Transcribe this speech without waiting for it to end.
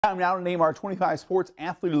Time now to name our 25 Sports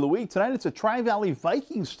Athlete of the Week. Tonight it's a Tri-Valley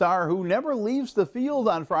Viking star who never leaves the field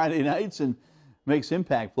on Friday nights and makes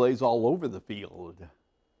impact plays all over the field.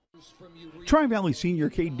 Tri-Valley senior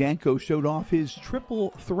Cade Danko showed off his triple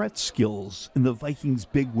threat skills in the Vikings'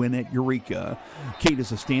 big win at Eureka. Cade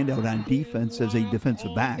is a standout on defense as a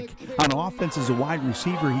defensive back. On offense as a wide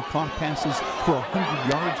receiver, he caught passes for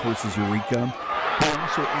 100 yards versus Eureka. He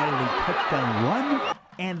also added a touchdown run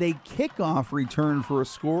and a kickoff return for a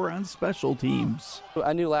score on special teams.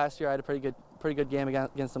 I knew last year I had a pretty good game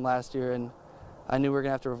against them last year, and I knew we were going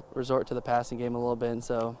to have to resort to the passing game a little bit, and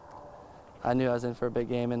so I knew I was in for a big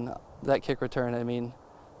game. And that kick return, I mean,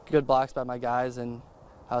 good blocks by my guys, and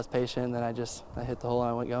I was patient, and then I hit the hole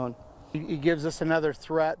and I went going. He gives us another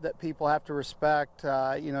threat that people have to respect.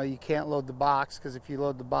 You can't load the box, because if you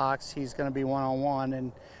load the box, he's going to be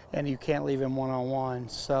one-on-one, and you can't leave him one-on-one.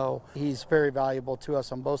 So he's very valuable to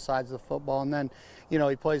us on both sides of the football. And then,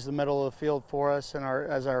 he plays the middle of the field for us and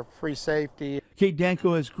as our free safety. Cade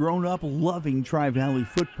Danko has grown up loving Tri-Valley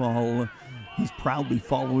football. He's proudly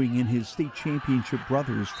following in his state championship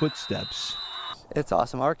brother's footsteps. It's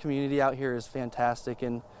awesome. Our community out here is fantastic,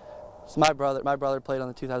 and so my brother played on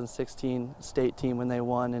the 2016 state team when they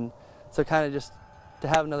won, and so kind of just to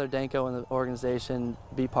have another Danko in the organization,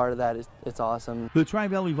 be part of that, it's awesome. The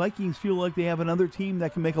Tri-Valley Vikings feel like they have another team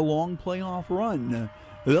that can make a long playoff run.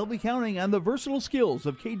 They'll be counting on the versatile skills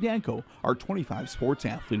of Cade Danko, our 25 Sports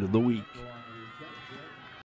Athlete of the Week.